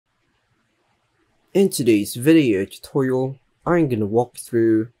In today's video tutorial, I'm going to walk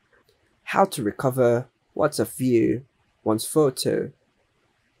through how to recover WhatsApp view one's photo.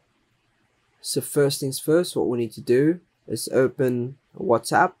 So first things first, what we need to do is open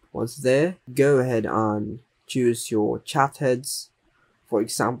WhatsApp. Once there, go ahead and choose your chat heads. For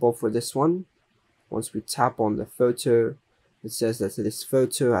example, for this one, once we tap on the photo, it says that this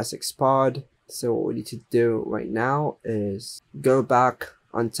photo has expired. So what we need to do right now is go back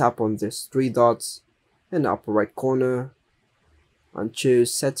and tap on these three dots in the upper right corner and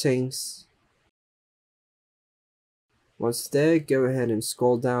choose settings. Once there, go ahead and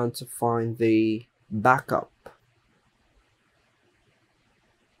scroll down to find the backup.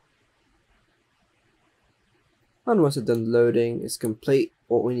 And once the done loading is complete,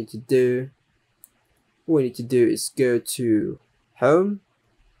 what we need to do is go to home.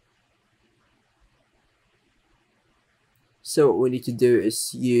 So what we need to do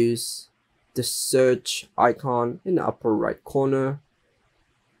is use the search icon in the upper right corner.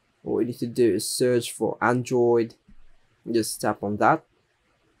 What we need to do is search for Android. Just tap on that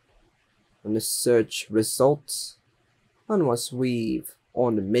and the search results, and once we've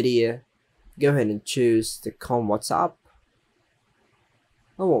on the media, go ahead and choose the com WhatsApp.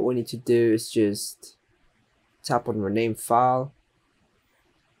 And what we need to do is just tap on rename file,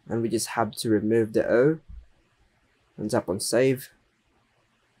 and we just have to remove the O and tap on save.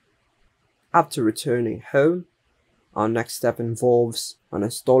 After returning home, our next step involves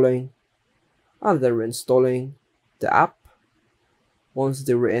uninstalling and then reinstalling the app. Once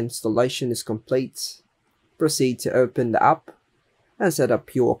the reinstallation is complete, proceed to open the app and set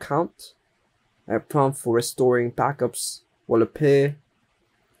up your account. A prompt for restoring backups will appear.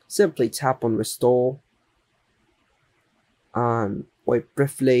 Simply tap on restore and wait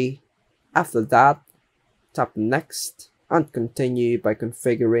briefly. After that, tap next and continue by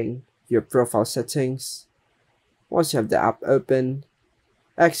configuring your profile settings. Once you have the app open,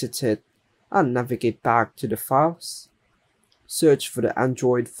 exit it and navigate back to the files. Search for the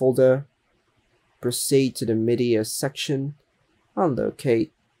Android folder, proceed to the media section and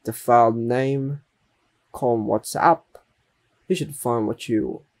locate the file name com WhatsApp. You should find what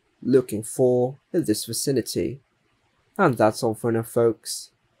you're looking for in this vicinity. And that's all for now,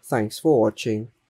 folks. Thanks for watching.